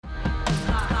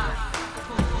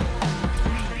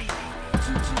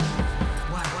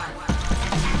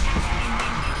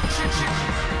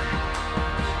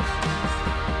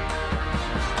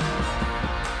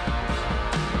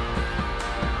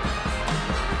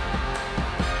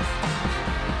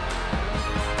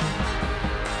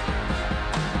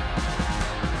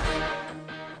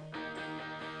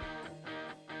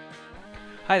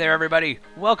Hi there, everybody.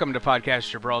 Welcome to Podcast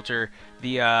Gibraltar,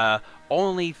 the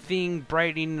only thing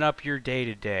brightening up your day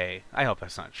to day. I hope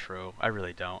that's not true. I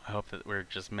really don't. I hope that we're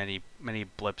just many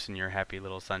blips in your happy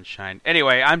little sunshine.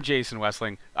 Anyway, I'm Jason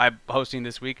Wessling. I'm hosting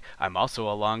this week. I'm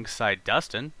also alongside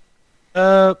Dustin.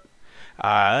 Dustin,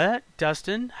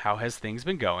 how has things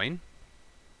been going?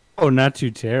 Oh, not too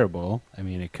terrible. I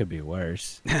mean, it could be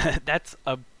worse. That's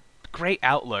a great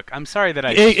outlook. I'm sorry that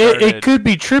It could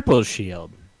be triple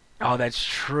shield. Oh, that's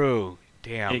true.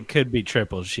 Damn. It could be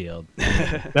triple shield.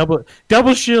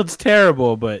 Double shield's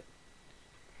terrible, but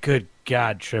good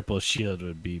God, triple shield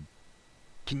would be.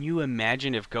 Can you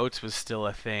imagine if Goats was still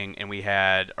a thing and we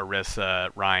had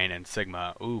Orisa, Ryan, and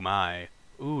Sigma? Ooh, my.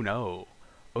 Ooh, no.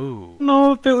 Ooh. I don't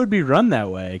know if it would be run that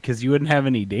way because you wouldn't have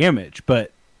any damage,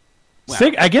 but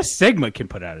I guess Sigma can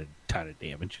put out a ton of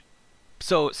damage.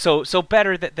 So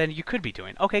better than you could be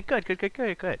doing. Okay,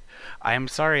 good. I am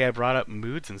sorry I brought up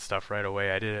moods and stuff right away.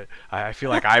 I did it. I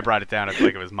feel like I brought it down. I feel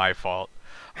like it was my fault.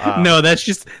 No, that's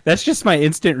just my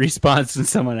instant response when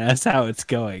someone asks how it's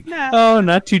going. Nah. Oh,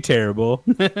 not too terrible.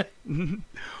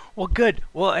 Well, good.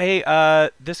 Well, hey,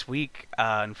 this week,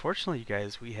 unfortunately, you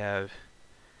guys, we have.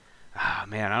 Ah,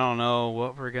 man, I don't know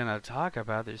what we're gonna talk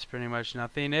about. There's pretty much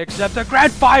nothing except the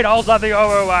grand finals of the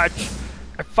Overwatch.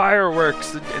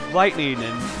 Fireworks and lightning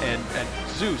and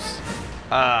Zeus.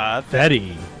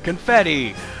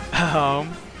 Confetti.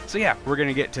 So yeah, we're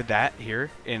gonna get to that here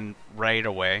in right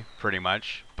away, pretty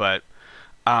much. But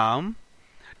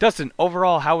Dustin,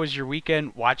 overall, how was your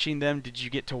weekend watching them? Did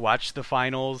you get to watch the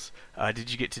finals?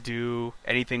 Did you get to do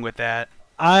anything with that?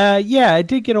 Yeah, I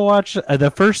did get to watch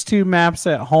the first two maps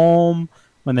at home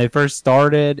when they first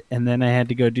started, and then I had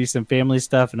to go do some family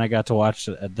stuff, and I got to watch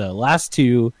the last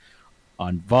two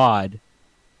on VOD,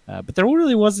 but there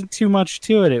really wasn't too much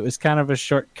to it. It was kind of a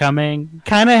shortcoming.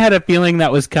 Kind of had a feeling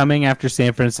that was coming after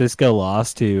San Francisco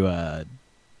lost to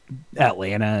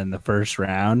Atlanta in the first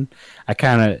round.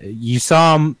 You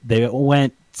saw them. They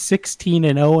went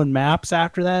 16-0 in maps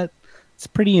after that. It's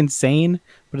pretty insane,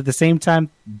 but at the same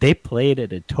time, they played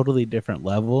at a totally different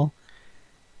level.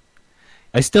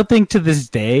 I still think to this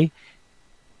day,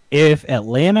 if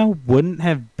Atlanta wouldn't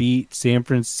have beat San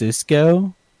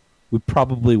Francisco, we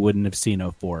probably wouldn't have seen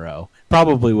a 4-0.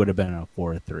 Probably would have been a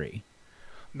 4-3.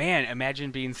 Man,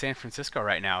 imagine being San Francisco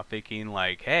right now thinking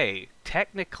like, hey,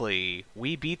 technically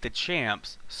we beat the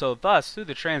champs, so thus, through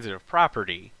the transitive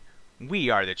property, we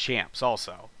are the champs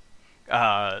also.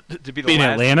 To be the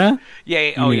last... Atlanta?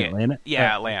 Yeah. Oh, yeah. Atlanta?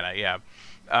 Yeah, Atlanta, yeah.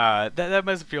 That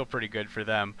must feel pretty good for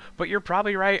them. But you're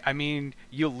probably right. I mean,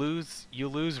 you lose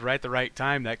right at the right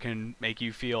time. That can make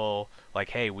you feel like,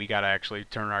 hey, we got to actually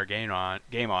turn our game on,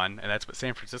 and that's what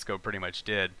San Francisco pretty much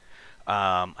did.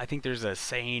 I think there's a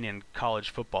saying in college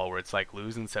football where it's like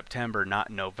lose in September, not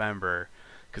in November.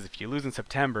 Because if you lose in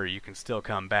September, you can still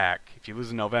come back. If you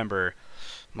lose in November,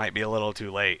 might be a little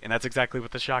too late. And that's exactly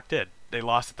what the Shock did. They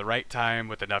lost at the right time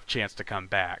with enough chance to come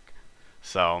back.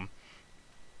 So...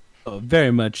 Oh,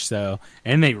 very much so.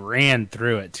 And they ran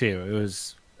through it, too. It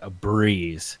was a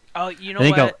breeze. Oh, you know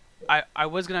what? I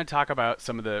was going to talk about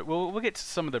some of the... We'll get to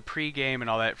some of the pre-game and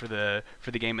all that for the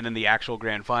game and then the actual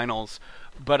grand finals.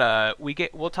 But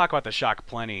we'll talk about the Shock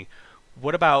plenty.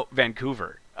 What about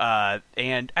Vancouver?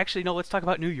 And actually, no, let's talk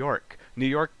about New York. New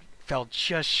York fell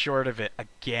just short of it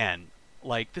again.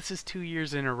 Like, this is 2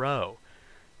 years in a row.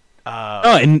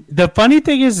 And the funny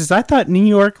thing is I thought New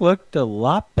York looked a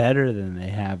lot better than they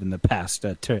have in the past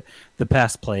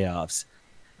playoffs,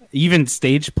 even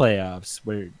stage playoffs,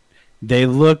 where they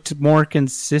looked more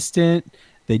consistent.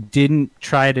 They didn't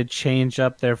try to change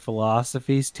up their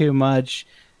philosophies too much.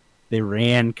 They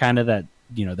ran kind of that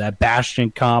Bastion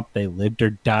comp. They lived or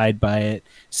died by it.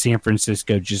 San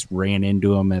Francisco just ran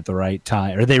into them at the right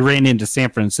time, or they ran into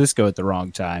San Francisco at the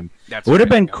wrong time. It would have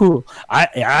been cool.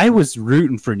 I was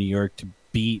rooting for New York to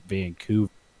beat Vancouver,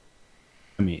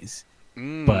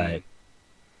 but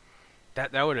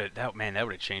that would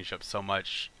have changed up so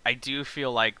much. I do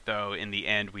feel like though in the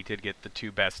end we did get the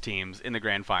two best teams in the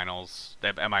grand finals.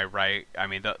 Am I right? I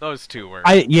mean those two were.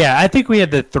 I think we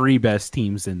had the three best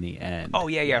teams in the end. Oh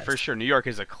yeah, yes. For sure. New York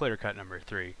is a clear cut number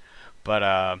 3,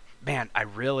 but man,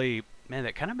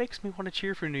 that kind of makes me want to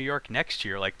cheer for New York next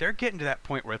year. Like they're getting to that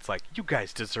point where it's like you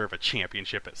guys deserve a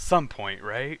championship at some point,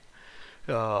 right?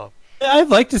 I'd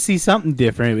like to see something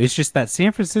different. It's just that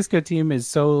San Francisco team is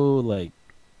so like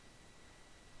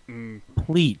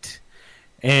complete,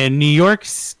 and New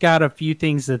York's got a few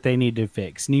things that they need to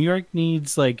fix. New York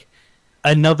needs like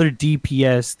another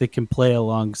DPS that can play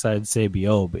alongside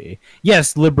Sabiobi.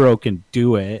 Yes, Libero can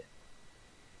do it.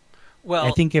 Well,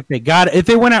 I think if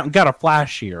they went out and got a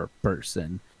flashier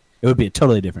person, it would be a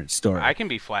totally different story. I can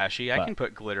be flashy. I But can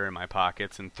put glitter in my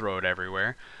pockets and throw it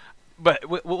everywhere. But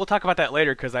we'll talk about that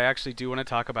later because I actually do want to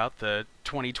talk about the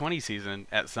 2020 season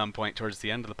at some point towards the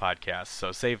end of the podcast.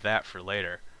 So save that for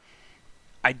later.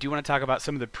 I do want to talk about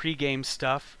some of the pregame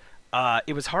stuff.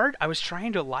 It was hard. I was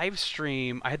trying to live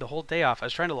stream. I had the whole day off. I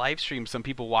was trying to live stream some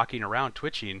people walking around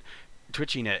twitching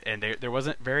it, and there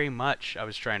wasn't very much I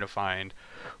was trying to find.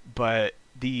 But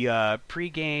the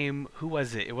pregame, who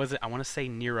was it? It wasn't. I want to say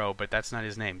Nero, but that's not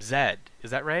his name. Zedd.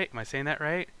 Is that right? Am I saying that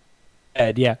right?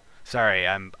 Ed, yeah. Sorry,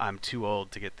 I'm too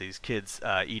old to get these kids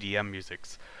EDM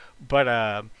musics.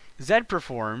 But Zedd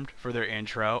performed for their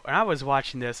intro, and I was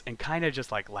watching this and kind of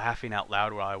just like laughing out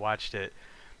loud while I watched it.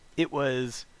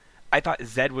 I thought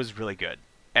Zedd was really good,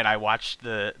 and I watched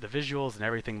the visuals and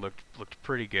everything looked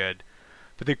pretty good,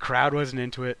 but the crowd wasn't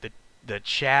into it. The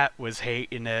chat was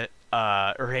hating it,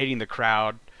 or hating the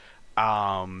crowd.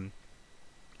 And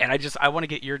I want to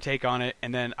get your take on it,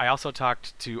 and then I also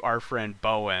talked to our friend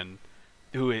Bowen,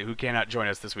 who cannot join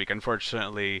us this week.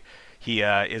 Unfortunately, he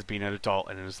is being an adult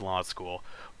and in his law school.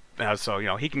 So,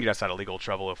 he can get us out of legal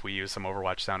trouble if we use some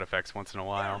Overwatch sound effects once in a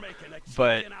while.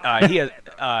 But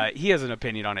he has an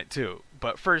opinion on it, too.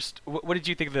 But first, what did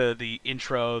you think of the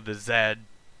intro, the Zedd?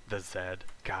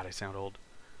 God, I sound old.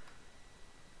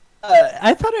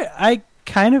 I thought I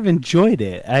kind of enjoyed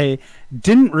it. I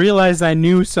didn't realize I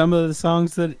knew some of the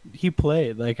songs that he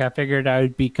played. Like, I figured I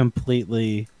would be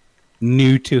completely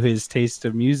new to his taste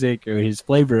of music or his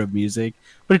flavor of music,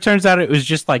 but it turns out it was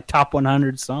just like top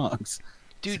 100 songs.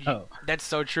 Dude, that's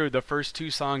so true. The first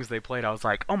two songs they played, I was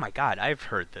like, oh my god, I've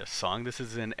heard this song. This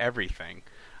is in everything.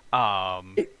 I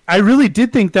really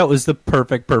did think that was the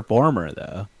perfect performer,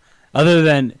 though. Other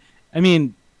than,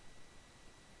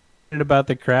 about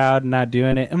the crowd not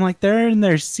doing it, I'm like, they're in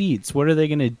their seats. What are they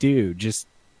going to do? Just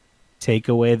take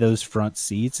away those front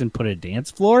seats and put a dance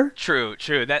floor? True.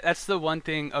 That's the one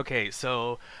thing. Okay,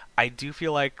 so I do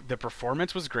feel like the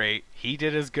performance was great. He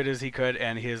did as good as he could,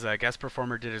 and his guest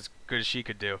performer did as good as she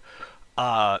could do.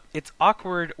 It's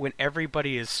awkward when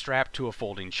everybody is strapped to a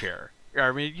folding chair.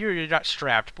 I mean, you're not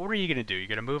strapped, but what are you going to do? You're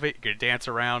going to move it, you're going to dance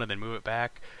around, and then move it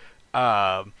back.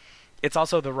 It's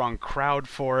also the wrong crowd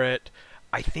for it.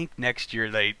 I think next year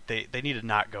they need to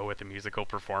not go with a musical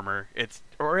performer.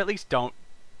 Or at least don't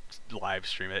live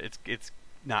stream it. It's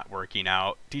not working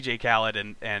out. DJ Khaled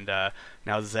and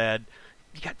now Zedd,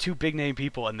 you got two big name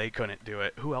people and they couldn't do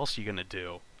it. Who else are you gonna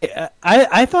do?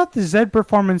 I thought the Zedd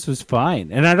performance was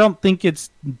fine, and I don't think it's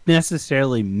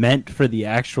necessarily meant for the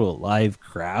actual live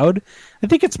crowd. I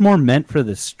think it's more meant for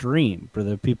the stream, for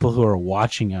the people who are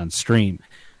watching on stream.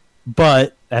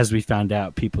 But as we found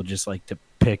out, people just like to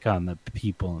pick on the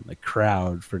people in the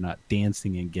crowd for not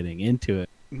dancing and getting into it,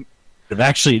 of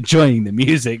actually enjoying the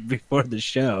music before the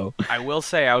show. I will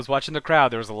say, I was watching the crowd.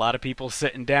 There was a lot of people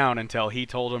sitting down until he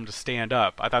told them to stand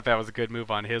up. I thought that was a good move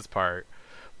on his part.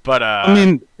 But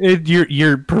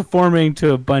you're performing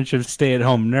to a bunch of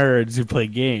stay-at-home nerds who play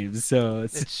games, so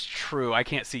it's true. I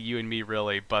can't see you and me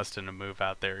really busting a move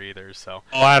out there either. So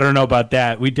I don't know about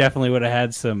that. We definitely would have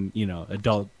had some,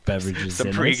 adult beverages, some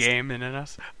pregame in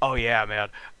us. Oh yeah, man.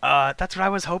 That's what I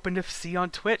was hoping to see on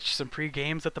Twitch. Some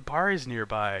pre-games at the bars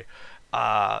nearby.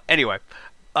 Anyway,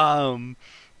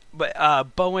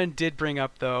 but Bowen did bring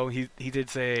up, though, he did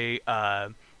say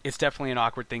it's definitely an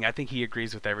awkward thing. I think he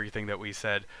agrees with everything that we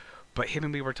said, but him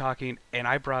and me were talking, and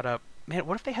I brought up, man,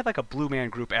 what if they had like a Blue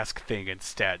Man Group-esque thing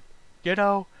instead?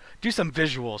 Do some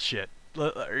visual shit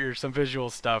or some visual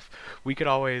stuff. We could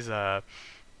always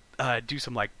do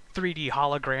some like 3D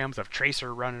holograms of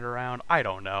Tracer running around. I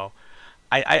don't know.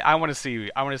 I want to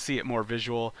see it more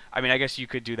visual. I mean, I guess you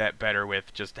could do that better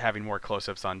with just having more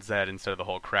close-ups on Zedd instead of the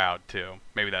whole crowd too.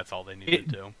 Maybe that's all they need to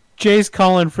do. Jay's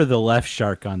calling for the left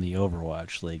shark on the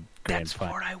Overwatch League Grand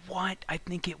Finals. That's what I want. I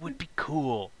think it would be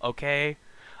cool. Okay,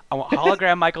 I want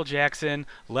hologram Michael Jackson,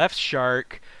 left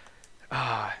shark.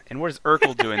 And what is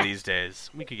Urkel doing these days?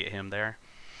 We could get him there.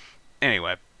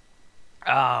 Anyway,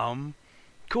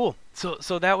 cool.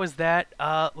 So that was that.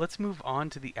 Let's move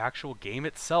on to the actual game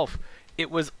itself.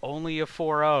 It was only a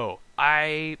 4-0.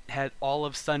 I had all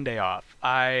of Sunday off.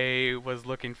 I was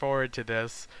looking forward to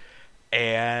this,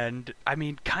 and I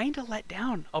mean, kind of let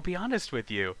down. I'll be honest with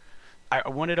you. I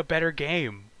wanted a better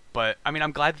game, but I mean,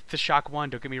 I'm glad that the Shock won.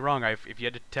 Don't get me wrong. If you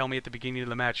had to tell me at the beginning of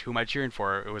the match who am I cheering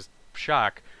for, it was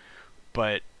Shock.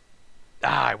 But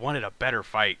I wanted a better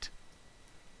fight.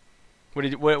 What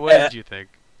did you think?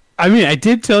 I mean, I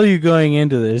did tell you going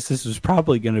into this was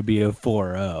probably going to be a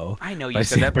 4-0. I know you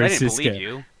said that, but I didn't believe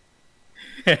you.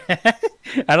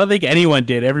 I don't think anyone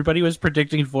did. Everybody was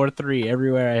predicting 4-3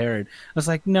 everywhere I heard. I was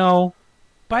like, no,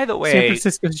 By the San way,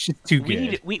 Francisco's just too we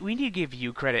good. need we need to give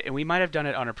you credit, and we might have done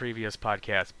it on a previous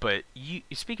podcast. But you,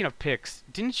 speaking of picks,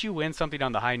 didn't you win something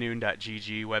on the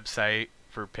highnoon.gg website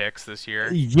for picks this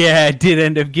year? Yeah, I did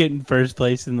end up getting first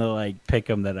place in the like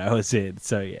pick'em that I was in.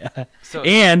 So yeah, So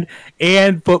and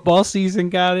football season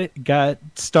got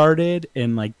started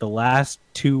in like the last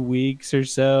 2 weeks or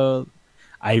so.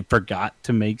 I forgot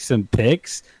to make some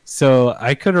picks, so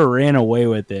I could have ran away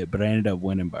with it, but I ended up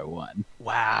winning by one.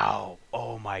 wow,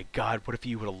 oh my God, what if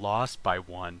you would have lost by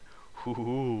one?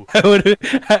 Ooh,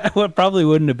 Probably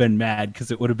wouldn't have been mad because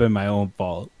it would have been my own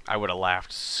fault. I would have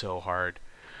laughed so hard.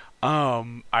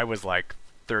 I was like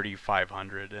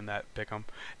 3,500 in that pick'em.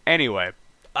 Anyway,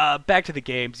 back to the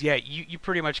games. Yeah, you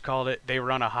pretty much called it. They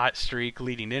were on a hot streak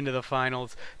leading into the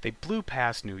finals. They blew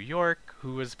past New York,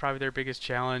 who was probably their biggest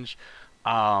challenge.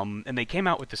 And they came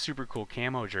out with the super cool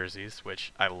camo jerseys,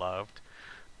 which I loved.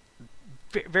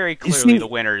 Very clearly the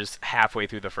winners halfway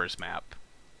through the first map.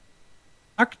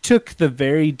 Rock took the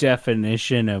very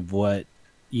definition of what,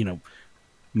 you know,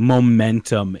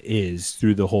 momentum is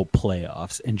through the whole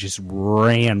playoffs and just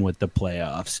ran with the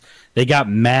playoffs. They got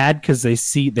mad because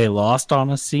they lost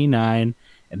on a C9,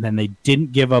 and then they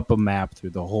didn't give up a map through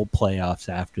the whole playoffs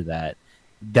after that.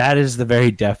 That is the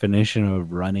very definition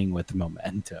of running with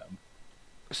momentum.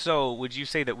 So, would you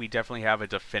say that we definitely have a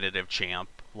definitive champ?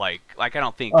 Like I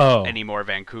don't think anymore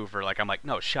Vancouver. Like I'm like,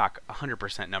 no, Shock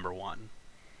 100% number one.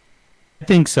 I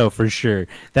think so for sure.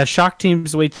 That Shock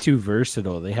team's way too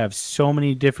versatile. They have so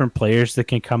many different players that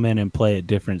can come in and play at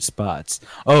different spots.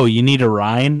 Oh, you need a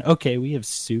Ryan? Okay, we have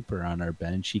Super on our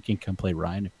bench. He can come play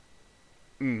Ryan.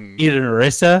 Need an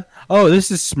Orisa? Oh, this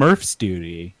is Smurf's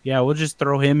duty. Yeah, we'll just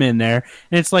throw him in there.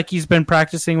 And it's like he's been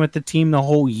practicing with the team the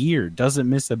whole year. Doesn't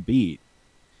miss a beat.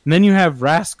 And then you have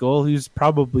Rascal, who's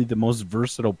probably the most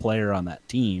versatile player on that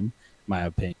team, in my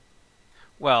opinion.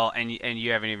 Well, and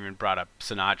you haven't even brought up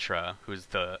Sinatra, who's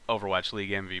the Overwatch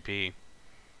League MVP.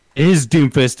 His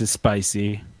Doomfist is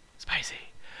spicy. Spicy.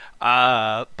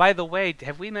 By the way,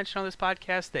 have we mentioned on this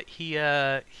podcast that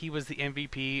he was the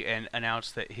MVP and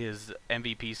announced that his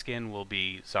MVP skin will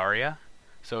be Zarya?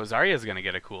 So Zarya's gonna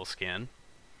get a cool skin.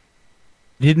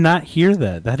 Did not hear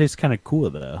that. That is kind of cool,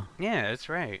 though. Yeah, that's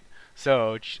right.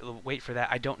 So wait for that.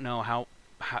 I don't know how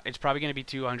it's probably gonna be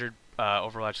 200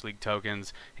 Overwatch League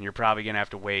tokens, and you're probably gonna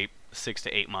have to wait 6 to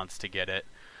 8 months to get it.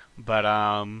 But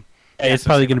it's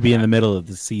probably going to be in the middle of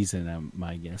the season.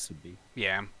 My guess would be.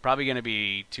 Yeah, probably going to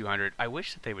be 200. I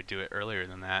wish that they would do it earlier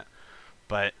than that.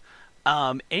 But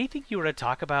anything you were to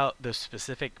talk about the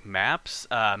specific maps?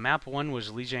 Map 1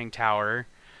 was Lijiang Tower.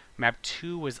 Map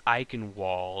 2 was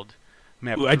Eichenwald.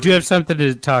 I do have something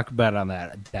to talk about on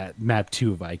that map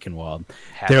 2 of Eichenwald.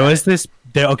 There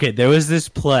was this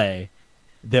play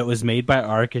that was made by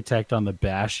Architect on the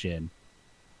Bastion.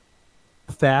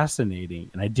 Fascinating,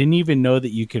 and I didn't even know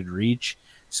that you could reach.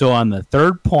 So on the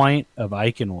third point of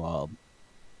Eichenwald,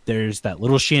 there's that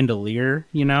little chandelier,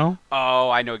 you know? Oh,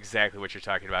 I know exactly what you're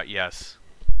talking about. Yes.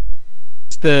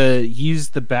 Use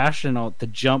the Bastion to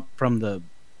jump from the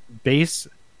base,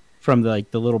 from the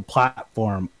little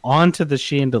platform onto the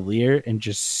chandelier and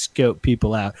just scope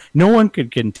people out. No one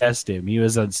could contest him. He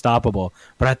was unstoppable.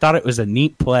 But I thought it was a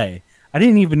neat play. I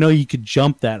didn't even know you could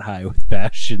jump that high with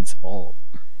Bastion's ult.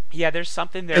 Yeah, there's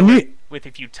something there with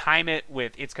if you time it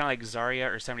with, it's kind of like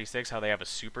Zarya or 76, how they have a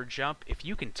super jump. If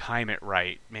you can time it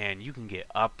right, man, you can get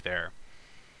up there.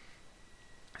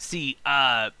 See,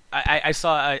 I'm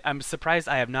surprised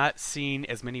I have not seen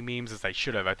as many memes as I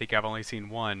should have. I think I've only seen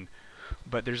one,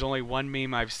 but there's only one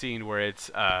meme I've seen where it's,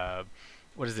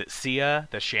 what is it, Sia,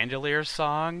 the Chandelier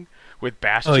song with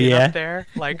Bastion up there.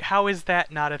 Like, how is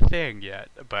that not a thing yet?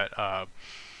 But,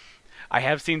 I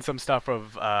have seen some stuff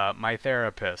of my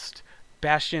therapist.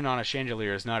 Bastion on a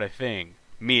chandelier is not a thing.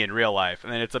 Me in real life.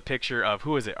 And then it's a picture of,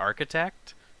 who is it,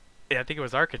 Architect? Yeah, I think it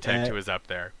was Architect who was up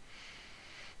there.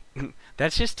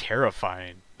 That's just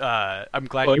terrifying. I'm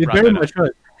glad you brought that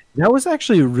up. That was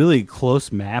actually a really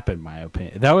close map, in my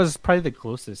opinion. That was probably the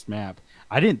closest map.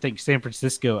 I didn't think San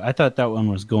Francisco, I thought that one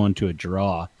was going to a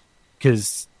draw.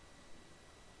 Because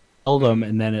held them,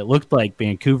 and then it looked like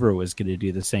Vancouver was going to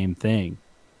do the same thing.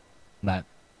 That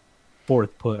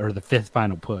fourth push or the fifth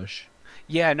final push.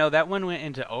 Yeah, no, that one went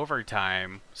into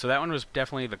overtime, so that one was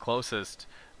definitely the closest.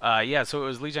 Yeah, so it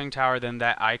was Lijiang Tower, then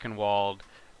that Eichenwald,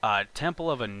 Temple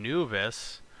of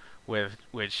Anubis,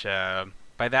 which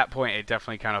by that point it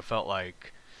definitely kind of felt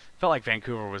like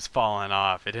Vancouver was falling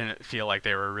off. It didn't feel like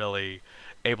they were really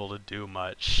able to do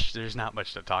much. There's not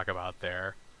much to talk about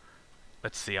there.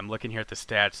 Let's see, I'm looking here at the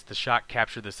stats. The Shock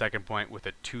captured the second point with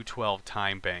a 2:12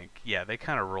 time bank. Yeah, they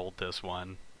kind of rolled this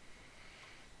one.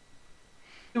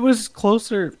 It was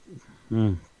closer.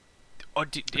 Hmm. Oh,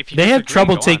 if you They had disagree,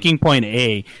 trouble go on. taking point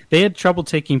A. They had trouble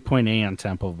taking point A on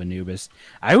Temple of Anubis.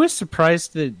 I was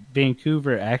surprised that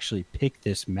Vancouver actually picked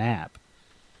this map.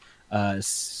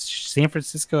 San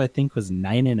Francisco, I think, was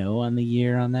 9-0 on the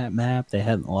year on that map. They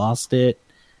hadn't lost it.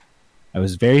 I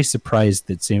was very surprised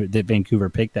that Vancouver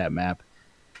picked that map.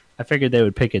 I figured they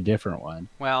would pick a different one.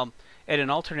 Well, in an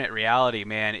alternate reality,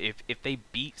 man, if they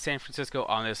beat San Francisco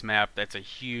on this map, that's a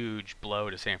huge blow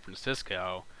to San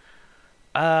Francisco.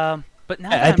 But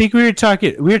now that I think we were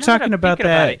talking. We were now that talking I'm about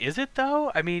thinking that. about it, is it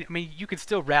though? I mean, you could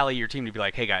still rally your team to be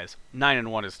like, hey guys,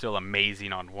 9-1 is still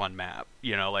amazing on one map.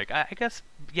 You know, like I guess,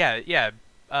 yeah.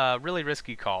 Really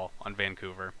risky call on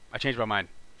Vancouver. I changed my mind.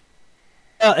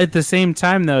 Well, at the same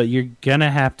time, though, you're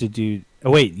gonna have to do.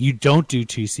 Oh, wait, you don't do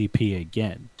 2CP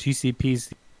again.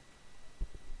 2CP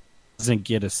doesn't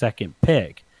get a second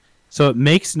pick, so it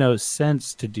makes no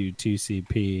sense to do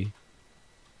 2CP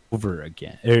over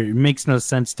again. It makes no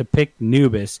sense to pick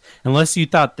Nubis unless you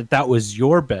thought that was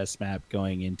your best map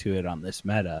going into it on this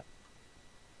meta.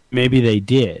 Maybe they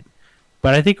did,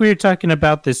 but I think we were talking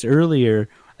about this earlier.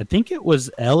 I think it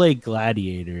was LA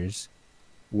Gladiators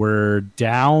were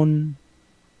down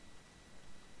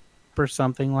or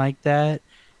something like that,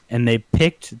 and they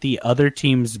picked the other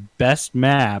team's best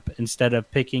map instead of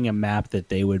picking a map that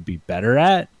they would be better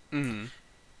at. Mm-hmm.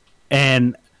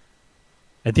 And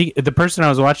I think the person I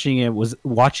was watching it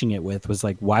with was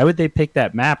like, why would they pick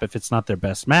that map if it's not their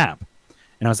best map?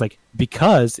 And I was like,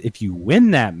 because if you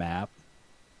win that map,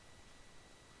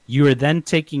 you are then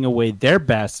taking away their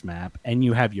best map and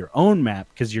you have your own map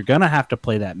because you're going to have to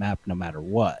play that map no matter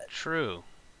what. True.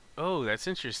 Oh, that's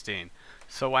interesting.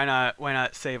 So why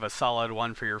not save a solid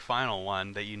one for your final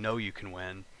one that you know you can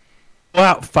win? Go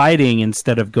out fighting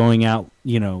instead of going out,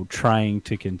 trying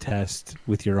to contest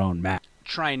with your own map.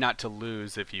 Trying not to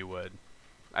lose, if you would.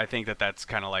 I think that's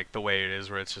kind of like the way it is,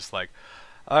 where it's just like,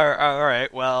 all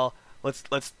right, well, let's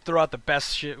throw out the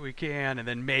best shit we can, and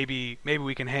then maybe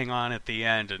we can hang on at the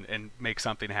end and make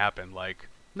something happen. Like,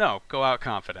 no, go out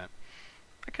confident.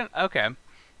 I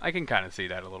can kind of see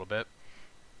that a little bit.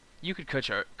 You could coach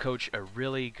a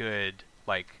really good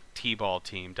like T-ball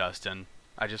team, Dustin.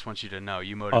 I just want you to know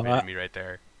you motivated me right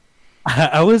there.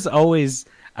 I was always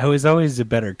a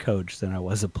better coach than I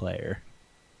was a player.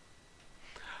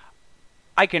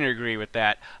 I can agree with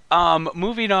that.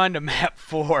 Moving on to map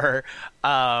 4,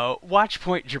 Watch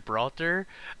Point Gibraltar.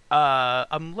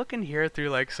 I'm looking here through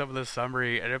like some of the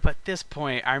summary, and at this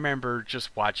point, I remember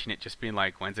just watching it, just being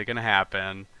like, "When's it gonna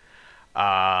happen?"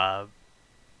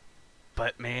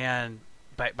 But man,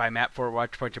 by map 4,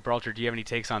 Watch Point Gibraltar, do you have any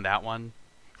takes on that one?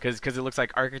 Because it looks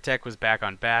like Architect was back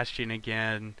on Bastion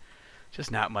again. Just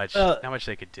not much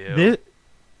they could do.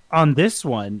 On this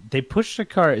one, they pushed the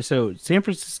car. So San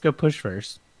Francisco pushed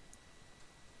first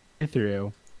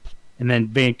through, and then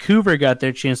Vancouver got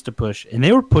their chance to push, and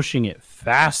they were pushing it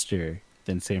faster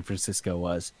than San Francisco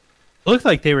was. It looked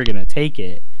like they were going to take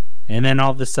it, and then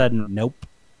all of a sudden, nope.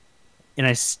 And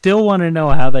I still want to know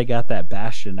how they got that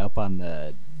Bastion up on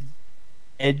the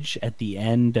edge at the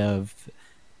end of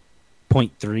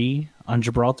point 3 on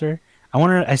Gibraltar.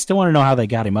 I still want to know how they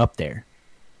got him up there,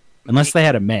 unless they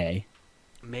had a May.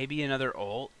 Maybe another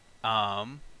ult.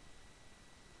 Let's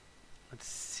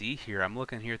see here. I'm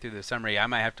looking here through the summary. I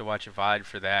might have to watch a VOD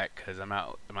for that because I'm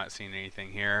not seeing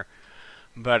anything here.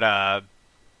 But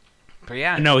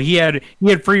yeah. No, he had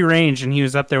free range and he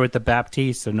was up there with the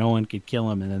Baptiste, so no one could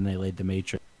kill him. And then they laid the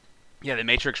Matrix. Yeah, the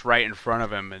Matrix right in front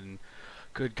of him, and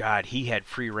good God, he had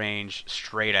free range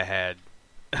straight ahead.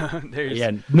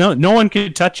 Yeah, no one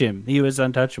could touch him. He was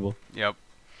untouchable. Yep.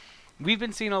 We've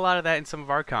been seeing a lot of that in some of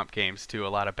our comp games too. A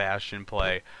lot of Bastion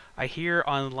play. I hear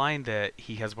online that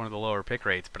he has one of the lower pick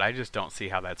rates, but I just don't see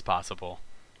how that's possible.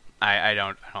 I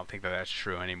don't think that's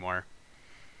true anymore.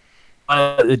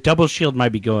 The double shield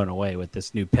might be going away with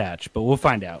this new patch, but we'll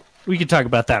find out. We can talk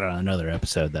about that on another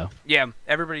episode, though. Yeah,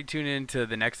 everybody tune in to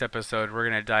the next episode. We're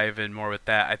gonna dive in more with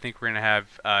that. I think we're gonna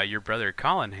have your brother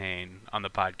Colin Hain on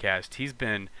the podcast. He's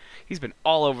been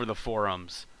all over the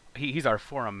forums. He's our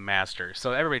forum master.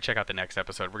 So everybody check out the next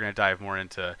episode. We're going to dive more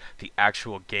into the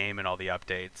actual game and all the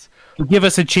updates. Give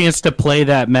us a chance to play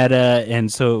that meta and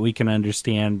so we can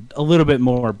understand a little bit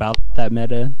more about that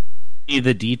meta.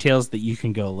 The details that you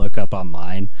can go look up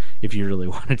online if you really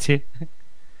wanted to.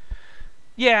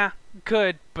 Yeah,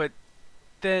 good, but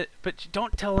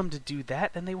don't tell them to do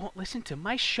that, then they won't listen to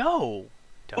my show.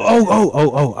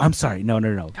 Oh, I'm sorry. No.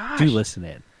 Gosh. Do listen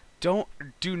in.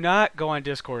 Do not go on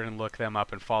Discord and look them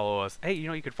up and follow us. Hey,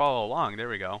 you could follow along. There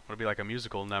we go. It'll be like a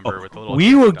musical number with a little.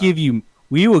 We will give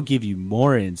you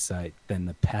more insight than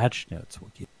the patch notes will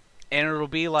give. And it'll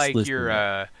be Just like listen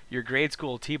to your grade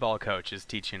school t-ball coach is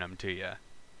teaching them to you.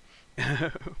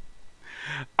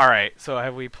 All right, so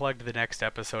have we plugged the next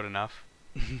episode enough?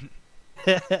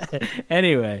 it.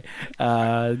 Anyway,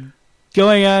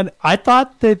 going on, I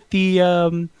thought that the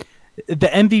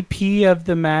MVP of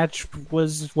the match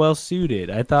was well suited.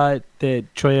 I thought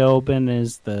that Choi Oben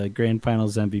as the Grand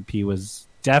Finals MVP was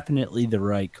definitely the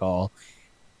right call.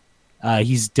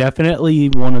 He's definitely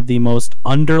one of the most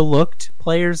underlooked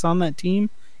players on that team.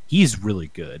 He's really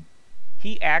good.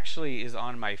 He actually is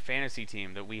on my fantasy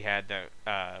team that we had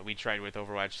that we tried with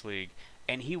Overwatch League,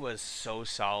 and he was so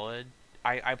solid.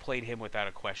 I played him without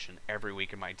a question every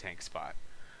week in my tank spot.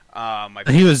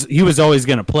 He was always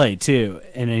going to play too,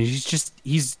 and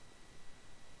he's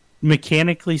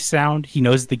mechanically sound. He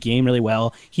knows the game really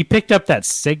well. He picked up that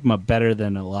Sigma better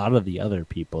than a lot of the other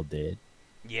people did.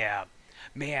 Yeah.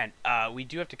 Man, we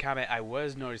do have to comment. I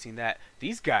was noticing that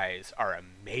these guys are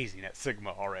amazing at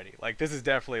Sigma already. Like, this is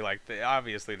definitely, like,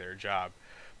 obviously their job.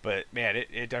 But, man,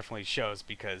 it definitely shows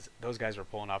because those guys were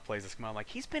pulling off plays at Sigma. I'm like,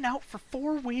 he's been out for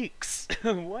 4 weeks.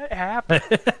 What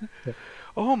happened?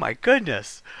 Oh, my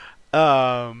goodness.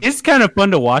 It's kind of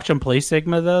fun to watch him play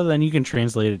Sigma, though. Then you can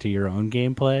translate it to your own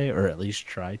gameplay, or at least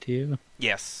try to.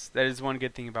 Yes, that is one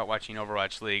good thing about watching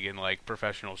Overwatch League and, like,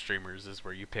 professional streamers is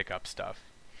where you pick up stuff.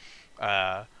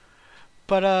 Then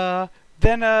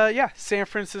San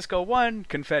Francisco won.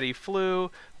 Confetti flew.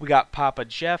 We got Papa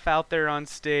Jeff out there on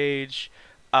stage.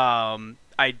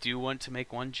 I do want to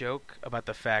make one joke about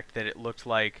the fact that it looked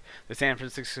like the San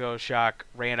Francisco Shock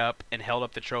ran up and held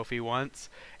up the trophy once,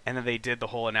 and then they did the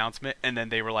whole announcement, and then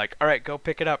they were like, all right, go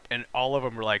pick it up. And all of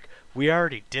them were like, we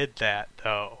already did that,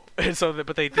 though.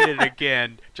 But they did it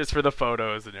again just for the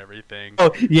photos and everything.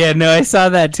 Oh, yeah, no, I saw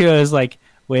that too. I was like,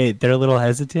 wait, they're a little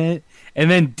hesitant. And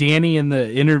then Danny in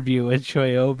the interview with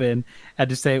Choi Oben had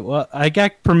to say, well, I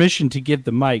got permission to give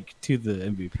the mic to the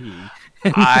MVP.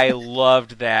 I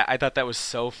loved that. I thought that was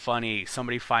so funny.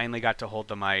 Somebody finally got to hold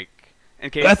the mic.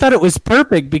 I thought it was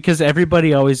perfect because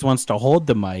everybody always wants to hold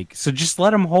the mic. So just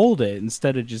let them hold it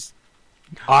instead of just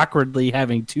awkwardly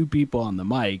having 2 people on the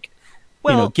mic.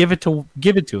 Well, give it to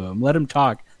them. Let them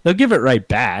talk. They'll give it right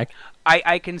back.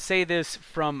 I can say this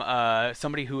from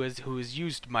somebody who has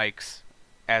used mics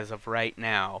as of right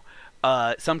now.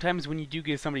 Sometimes when you do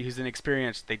give somebody who's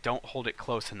inexperienced, they don't hold it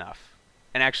close enough.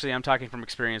 And actually, I'm talking from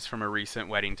experience from a recent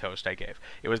wedding toast I gave.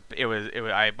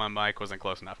 My mic wasn't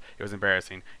close enough. It was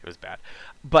embarrassing. It was bad.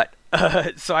 But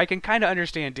so I can kind of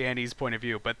understand Danny's point of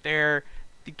view. But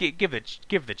give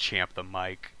the champ the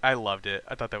mic. I loved it.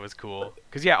 I thought that was cool.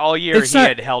 Because all year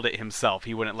had held it himself.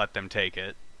 He wouldn't let them take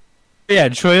it. Yeah,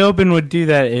 Choi Oben would do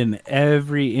that in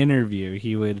every interview.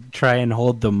 He would try and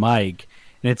hold the mic,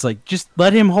 and it's like, just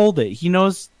let him hold it. He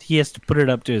knows he has to put it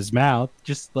up to his mouth.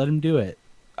 Just let him do it.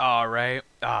 All right.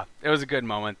 It was a good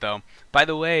moment, though. By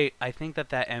the way, I think that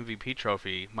MVP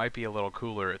trophy might be a little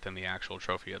cooler than the actual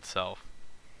trophy itself.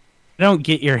 I don't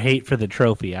get your hate for the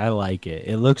trophy. I like it.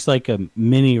 It looks like a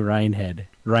mini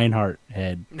Reinhardt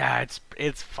head. Nah,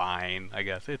 it's fine. I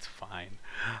guess it's fine.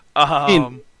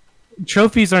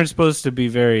 Trophies aren't supposed to be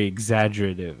very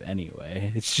exaggerative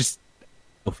anyway. It's just a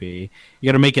trophy. You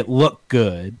got to make it look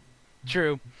good.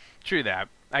 True that.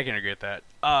 I can agree with that.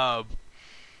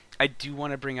 I do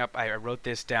want to bring up, I wrote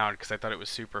this down because I thought it was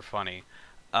super funny.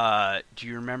 Do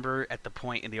you remember at the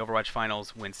point in the Overwatch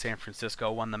Finals when San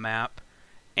Francisco won the map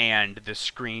and the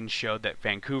screen showed that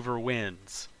Vancouver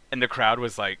wins and the crowd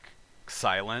was like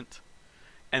silent?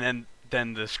 And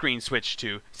then the screen switched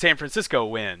to San Francisco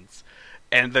wins.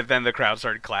 And then the crowd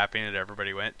started clapping and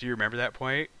everybody went. Do you remember that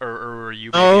point? Or were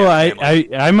you...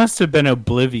 I must have been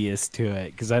oblivious to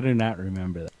it because I do not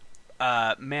remember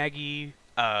that. Maggie...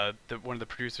 one of the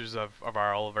producers of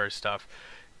all of our stuff,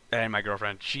 and my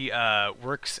girlfriend, she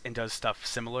works and does stuff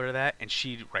similar to that, and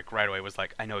she right away was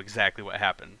like, I know exactly what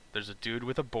happened. There's a dude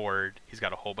with a board, he's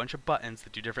got a whole bunch of buttons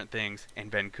that do different things, and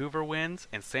Vancouver wins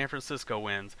and San Francisco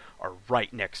wins are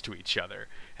right next to each other,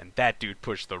 and that dude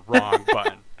pushed the wrong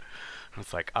button. I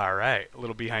was like, alright, a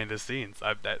little behind the scenes.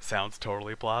 That sounds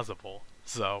totally plausible.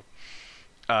 So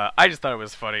I just thought it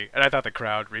was funny, and I thought the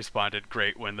crowd responded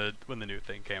great when the new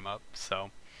thing came up.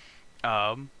 So,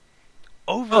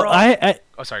 overall,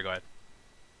 oh, sorry, go ahead.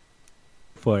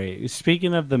 For you,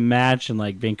 speaking of the match and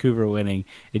like Vancouver winning,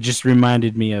 it just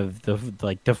reminded me of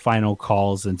the final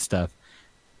calls and stuff.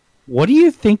 What do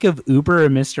you think of Uber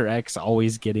and Mr. X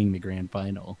always getting the grand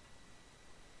final?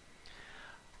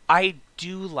 I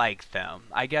do like them.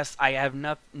 I guess I have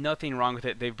nothing wrong with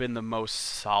it. They've been the most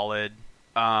solid.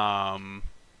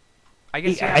 I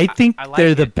guess I think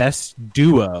they're the best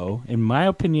duo. In my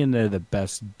opinion, they're the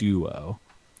best duo.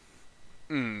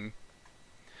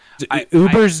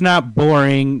 Uber's not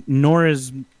boring, nor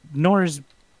is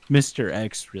Mr.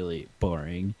 X really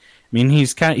boring. I mean,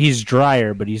 he's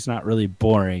drier, but he's not really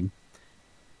boring.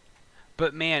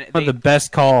 But man, Some of the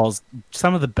best calls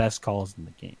in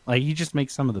the game. Like, he just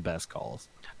makes some of the best calls.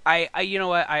 you know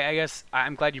what? I guess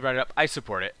I'm glad you brought it up. I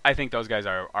support it. I think those guys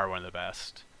are one of the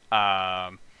best.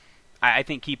 I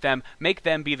think make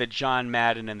them be the John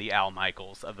Madden and the Al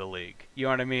Michaels of the league. You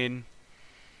know what I mean?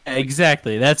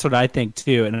 Exactly. That's what I think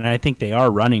too, and I think they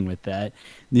are running with that.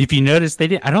 If you notice, I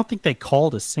don't think they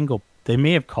called a single. They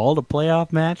may have called a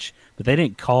playoff match, but they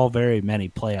didn't call very many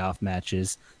playoff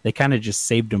matches. They kind of just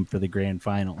saved them for the grand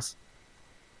finals.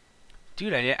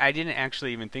 Dude, I didn't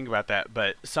actually even think about that,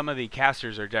 but some of the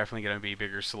casters are definitely going to be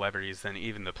bigger celebrities than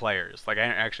even the players. Like, I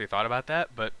hadn't actually thought about that,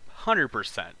 but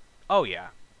 100%. Oh, yeah.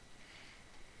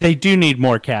 They do need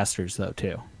more casters, though,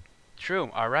 too.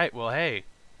 True. All right. Well, hey,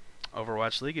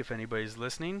 Overwatch League, if anybody's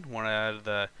listening, one out of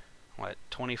the,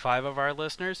 25 of our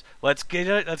listeners, let's get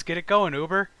it going,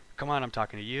 Uber. Come on, I'm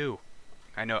talking to you.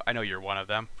 I know you're one of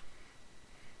them.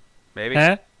 Maybe?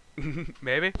 Huh?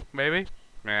 Maybe?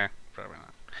 Nah, probably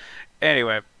not.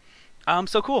 Anyway,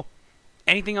 so cool.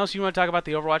 Anything else you want to talk about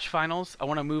the Overwatch Finals? I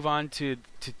want to move on to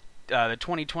the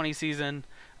 2020 season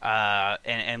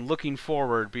and looking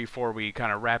forward before we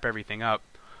kind of wrap everything up.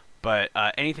 But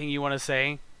anything you want to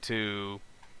say to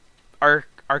our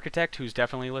Architect, who's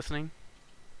definitely listening?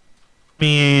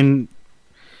 I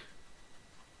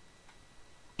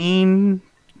mean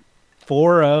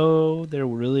 4-0, there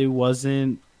really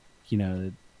wasn't,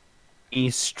 any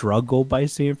struggle by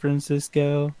San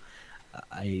Francisco.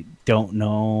 I don't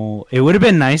know. It would have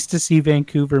been nice to see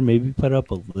Vancouver maybe put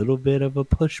up a little bit of a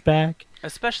pushback.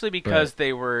 Especially because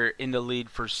they were in the lead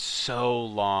for so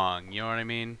long. You know what I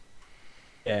mean?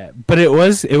 Yeah, but it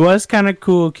was kind of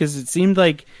cool because it seemed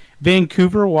like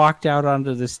Vancouver walked out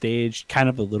onto the stage kind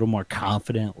of a little more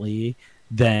confidently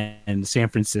than San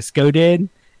Francisco did.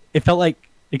 It felt like,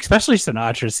 especially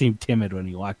Sinatra seemed timid when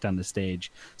he walked on the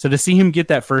stage. So to see him get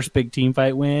that first big team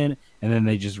fight win and then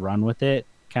they just run with it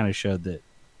kind of showed that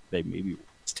they maybe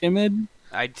was timid.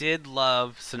 I did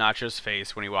love Sinatra's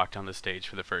face when he walked on the stage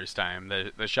for the first time.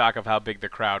 The shock of how big the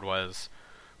crowd was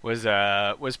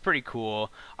pretty cool.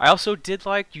 I also did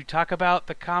like, you talk about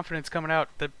the confidence coming out,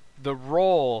 the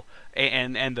role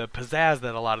and the pizzazz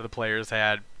that a lot of the players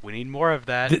had. We need more of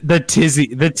that. The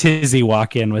tizzy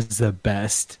walk in was the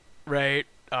best. Right.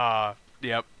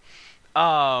 Yep.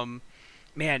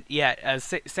 Man, yeah,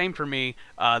 same for me.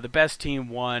 The best team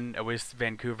won. I wish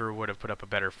Vancouver would have put up a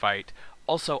better fight.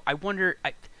 Also, I wonder,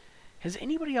 has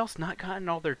anybody else not gotten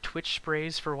all their Twitch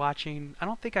sprays for watching? I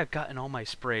don't think I've gotten all my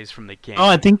sprays from the game. Oh,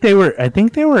 I think they were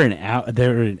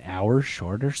an hour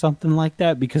short or something like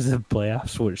that because the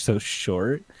playoffs were so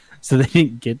short. So they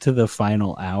didn't get to the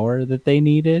final hour that they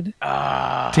needed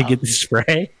to get the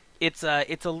spray. It's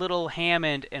a little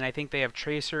Hammond, and I think they have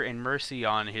Tracer and Mercy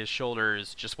on his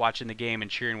shoulders just watching the game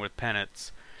and cheering with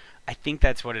pennants. I think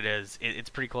that's what it is. It's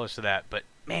pretty close to that, but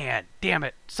man, damn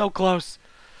it, so close.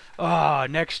 Oh,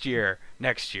 next year.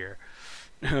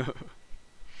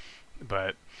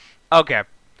 But, okay,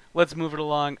 let's move it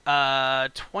along.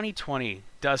 2020,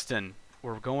 Dustin,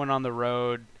 we're going on the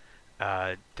road.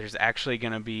 There's actually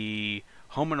going to be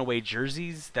home and away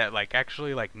jerseys that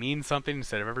actually mean something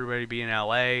instead of everybody being in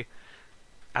LA. I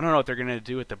don't know what they're going to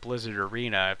do at the Blizzard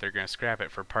Arena, if they're going to scrap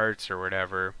it for parts or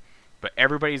whatever, but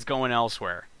everybody's going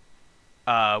elsewhere.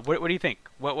 What do you think?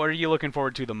 What are you looking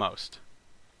forward to the most?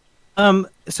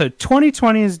 So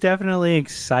 2020 is definitely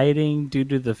exciting due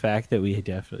to the fact that we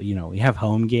definitely, we have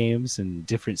home games and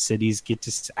different cities get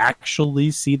to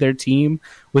actually see their team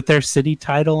with their city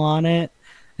title on it.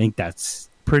 I think that's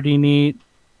pretty neat.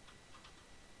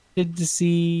 Good to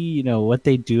see, what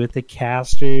they do with the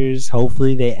casters.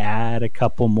 Hopefully they add a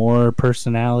couple more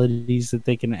personalities that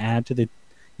they can add to the,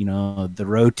 the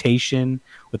rotation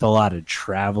with a lot of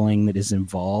traveling that is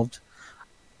involved.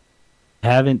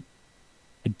 I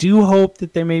do hope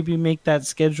that they maybe make that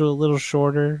schedule a little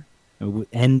shorter.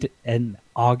 End in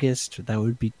August. That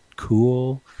would be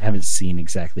cool. I haven't seen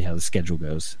exactly how the schedule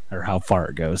goes or how far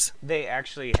it goes. They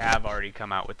actually have already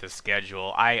come out with the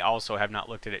schedule. I also have not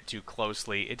looked at it too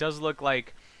closely. It does look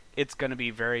like it's going to be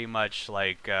very much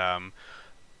like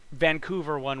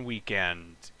Vancouver one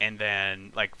weekend and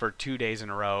then for 2 days in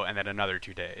a row and then another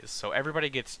 2 days. So everybody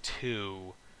gets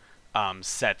two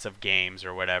sets of games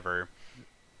or whatever.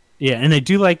 Yeah, and I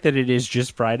do like that it is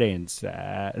just Friday and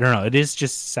it is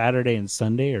just Saturday and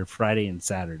Sunday or Friday and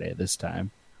Saturday this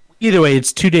time. Either way,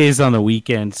 it's 2 days on the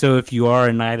weekend, so if you are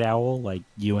a night owl like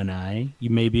you and I, you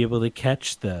may be able to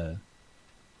catch the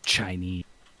Chinese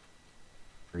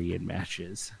Korean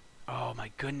matches. Oh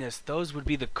my goodness, those would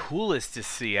be the coolest to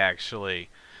see actually,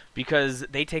 because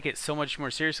they take it so much more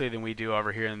seriously than we do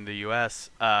over here in the U.S.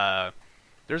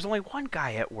 There's only one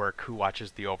guy at work who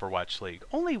watches the Overwatch League.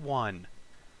 Only one.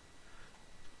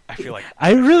 I feel like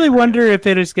I really wonder if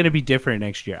it is going to be different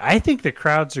next year. I think the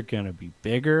crowds are going to be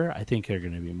bigger. I think they're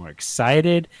going to be more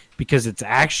excited because it's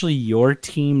actually your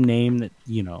team name that,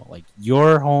 like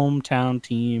your hometown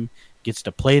team gets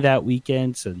to play that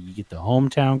weekend. So you get the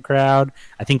hometown crowd.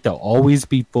 I think they'll always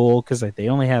be full because they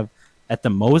only have, at the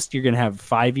most, you're going to have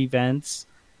 5 events,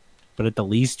 but at the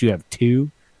least you have 2.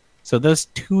 So those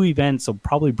 2 events will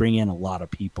probably bring in a lot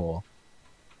of people.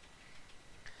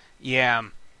 Yeah.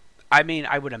 I mean,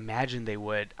 I would imagine they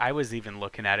would. I was even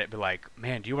looking at it, be like,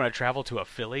 man, do you want to travel to a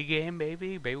Philly game,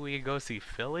 maybe? Maybe we can go see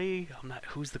Philly?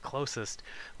 Who's the closest?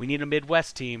 We need a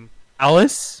Midwest team.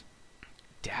 Alice?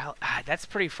 That's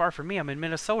pretty far from me. I'm in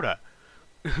Minnesota.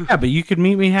 Yeah, but you could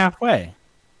meet me halfway.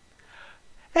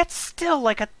 That's still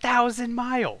like 1,000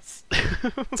 miles.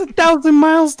 It's 1,000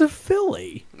 miles to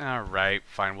Philly. All right,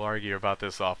 fine. We'll argue about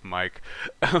this off mic.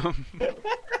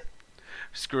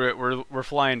 Screw it. We're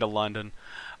flying to London.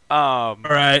 All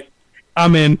right,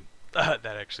 I'm in. That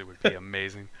actually would be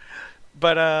amazing.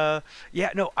 But yeah,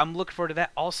 no, I'm looking forward to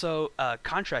that. Also,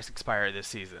 contracts expire this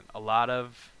season. A lot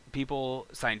of people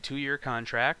sign 2-year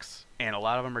contracts, and a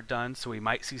lot of them are done. So we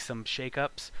might see some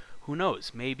shakeups. Who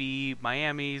knows? Maybe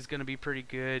Miami's going to be pretty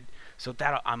good. So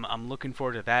that I'm looking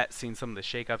forward to that. Seeing some of the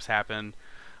shakeups happen.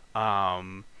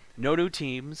 No new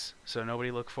teams, so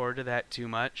nobody look forward to that too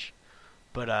much.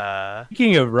 But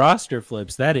speaking of roster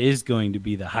flips, that is going to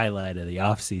be the highlight of the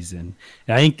offseason.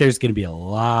 I think there's going to be a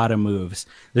lot of moves.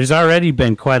 There's already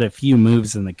been quite a few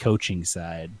moves on the coaching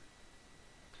side.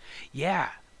 Yeah.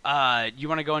 You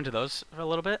want to go into those for a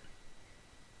little bit?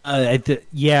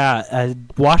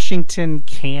 Washington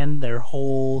canned their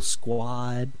whole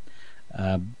squad.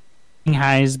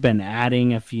 Shanghai's been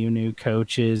adding a few new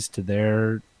coaches to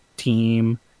their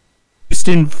team.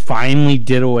 Houston finally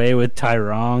did away with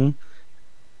Tyrone.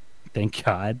 Thank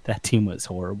God. That team was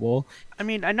horrible. I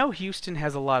mean, I know Houston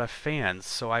has a lot of fans,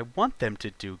 so I want them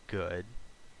to do good.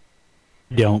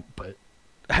 Don't, but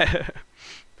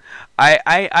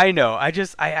I know.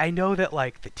 I know that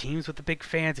like the teams with the big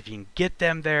fans, if you can get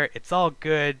them there, it's all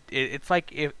good. It's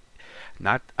like if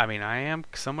not. I mean, I am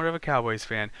somewhat of a Cowboys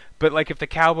fan, but like if the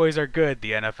Cowboys are good,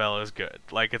 the NFL is good.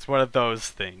 Like it's one of those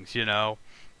things, I don't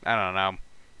know.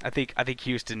 I think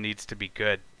Houston needs to be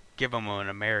good. Give them an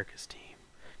America's team.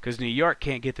 Because New York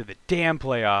can't get to the damn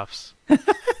playoffs.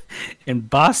 And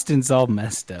Boston's all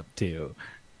messed up, too.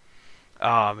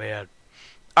 Oh, man.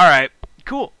 All right.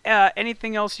 Cool.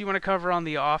 Anything else you want to cover on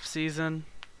the off-season?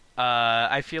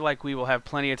 I feel like we will have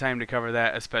plenty of time to cover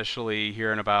that, especially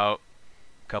here in about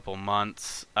a couple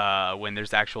months when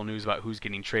there's actual news about who's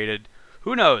getting traded.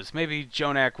 Who knows? Maybe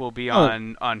Jonak will be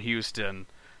on Houston.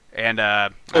 And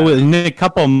in a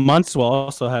couple of months, we'll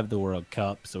also have the World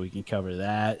Cup, so we can cover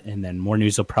that. And then more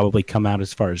news will probably come out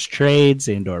as far as trades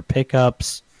and/or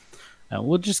pickups.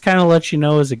 We'll just kind of let you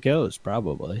know as it goes,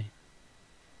 probably.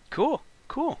 Cool.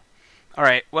 All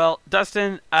right. Well,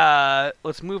 Dustin,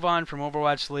 let's move on from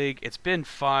Overwatch League. It's been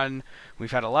fun.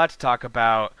 We've had a lot to talk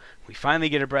about. We finally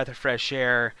get a breath of fresh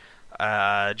air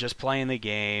just playing the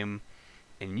game.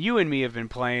 And you and me have been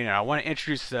playing, and I want to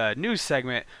introduce a new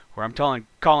segment where I'm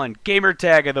calling Gamer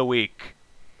Tag of the Week.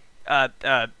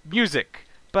 Music.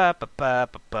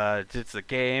 Ba-ba-ba-ba-ba. It's the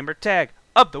Gamer Tag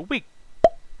of the Week.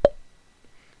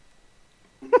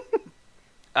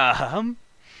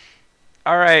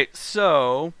 Alright,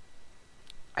 so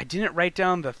I didn't write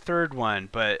down the third one,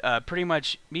 but pretty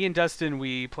much me and Dustin,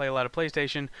 we play a lot of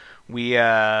PlayStation. We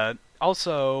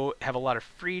also have a lot of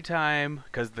free time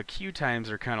because the queue times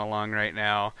are kind of long right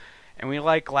now, and we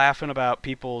like laughing about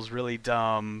people's really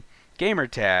dumb gamer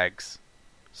tags.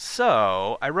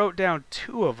 So I wrote down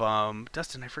 2 of them.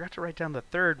 Dustin, I forgot to write down the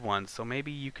third one, so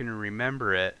maybe you can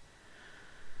remember it.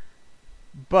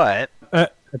 But I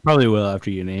probably will after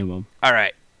you name them. All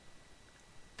right.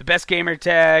 The best gamer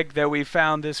tag that we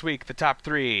found this week, the top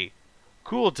 3.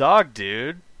 Cool dog,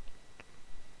 dude.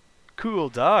 Cool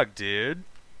dog, dude.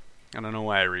 I don't know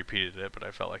why I repeated it, but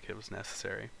I felt like it was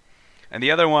necessary. And the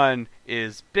other one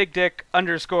is big dick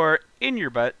 _ in your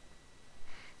butt.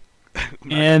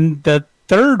 And the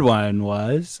third one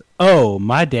was, oh,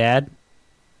 my dad.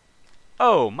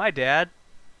 Oh, my dad.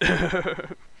 All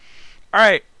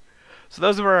right. So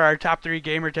those were our top 3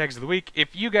 gamer tags of the week.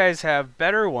 If you guys have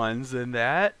better ones than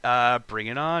that, bring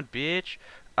it on, bitch.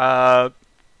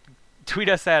 Tweet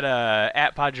us at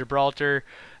 @PodGibraltar.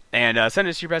 And send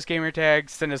us your best gamer tag.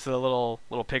 Send us a little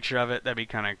picture of it. That'd be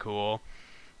kind of cool.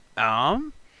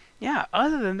 Yeah,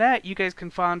 other than that, you guys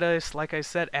can find us, like I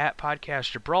said, at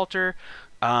Podcast Gibraltar.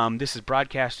 This is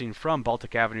broadcasting from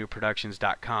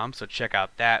BalticAvenueProductions.com, so check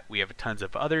out that. We have tons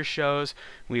of other shows.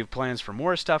 We have plans for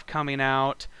more stuff coming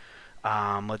out.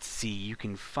 Let's see, you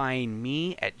can find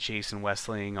me at Jason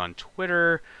Westling on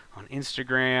Twitter, on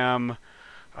Instagram,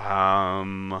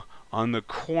 on the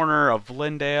corner of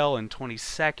Lindale and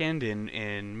 22nd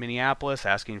in Minneapolis,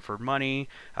 asking for money,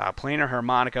 playing a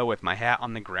harmonica with my hat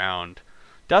on the ground.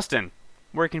 Dustin,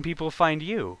 where can people find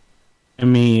you?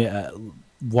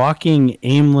 Walking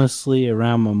aimlessly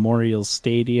around Memorial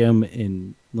Stadium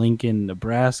in Lincoln,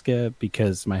 Nebraska,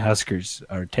 because my Huskers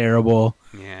are terrible.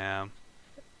 Yeah.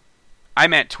 I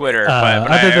meant Twitter,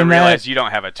 but I realize you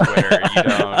don't have a Twitter. You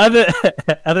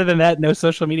don't. Other than that, no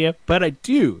social media, but I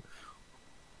do.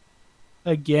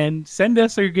 Again, send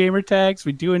us your gamer tags.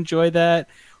 We do enjoy that.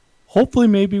 Hopefully,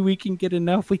 maybe we can get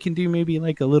enough. We can do maybe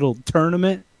like a little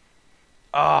tournament.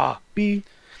 Be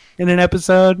in an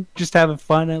episode. Just have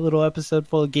a little episode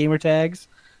full of gamer tags.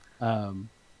 I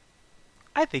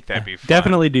think that'd be fun.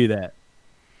 Definitely do that.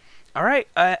 All right,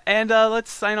 and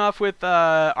let's sign off with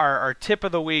our tip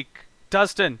of the week.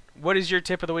 Dustin, what is your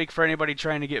tip of the week for anybody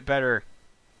trying to get better?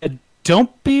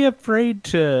 Don't be afraid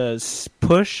to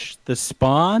push the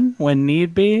spawn when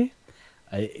need be.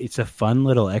 It's a fun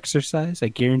little exercise. I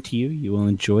guarantee you will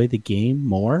enjoy the game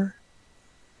more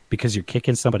because you're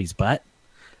kicking somebody's butt.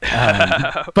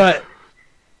 But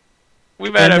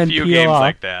we've had a few games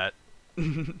like that.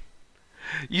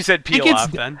 You said peel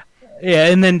off then? Yeah,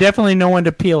 and then definitely know when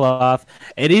to peel off.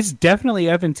 It is definitely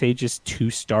advantageous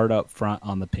to start up front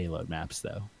on the payload maps,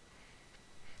 though.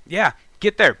 Yeah,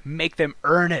 get there. Make them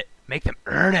earn it. Make them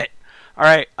earn it. All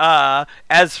right.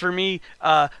 As for me,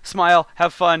 smile,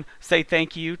 have fun, say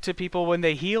thank you to people when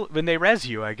they res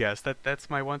you. I guess that's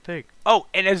my one thing. Oh,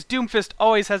 and as Doomfist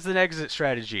always has an exit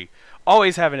strategy.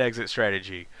 Always have an exit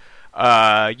strategy.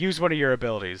 Use one of your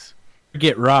abilities.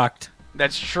 Get rocked.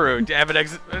 That's true. Have an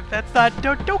exit. That's not.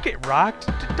 Don't get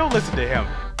rocked. Don't listen to him.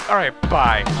 All right.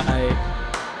 Bye. Bye.